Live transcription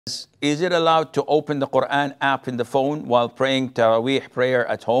Is it allowed to open the Quran app in the phone while praying Taraweeh prayer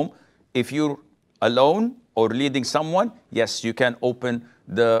at home? If you're alone or leading someone, yes, you can open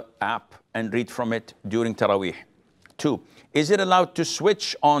the app and read from it during Taraweeh. 2, is it allowed to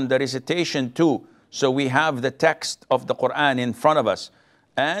switch on the recitation too, so we have the text of the Quran in front of us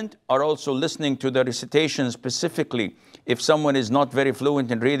and are also listening to the recitation specifically? If someone is not very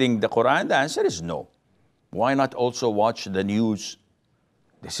fluent in reading the Quran, the answer is no. Why not also watch the news?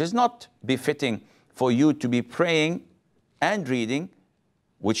 This is not befitting for you to be praying and reading,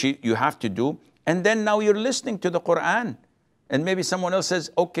 which you have to do, and then now you're listening to the Quran. And maybe someone else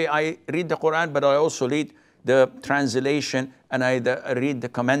says, okay, I read the Quran, but I also read the translation and I read the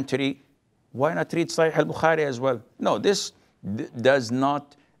commentary. Why not read Sahih al-Bukhari as well? No, this does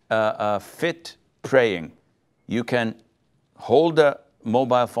not fit praying. You can hold the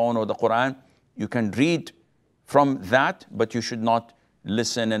mobile phone or the Quran, you can read from that, but you should not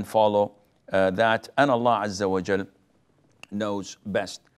listen and follow that. And Allah Azza wa Jal knows best.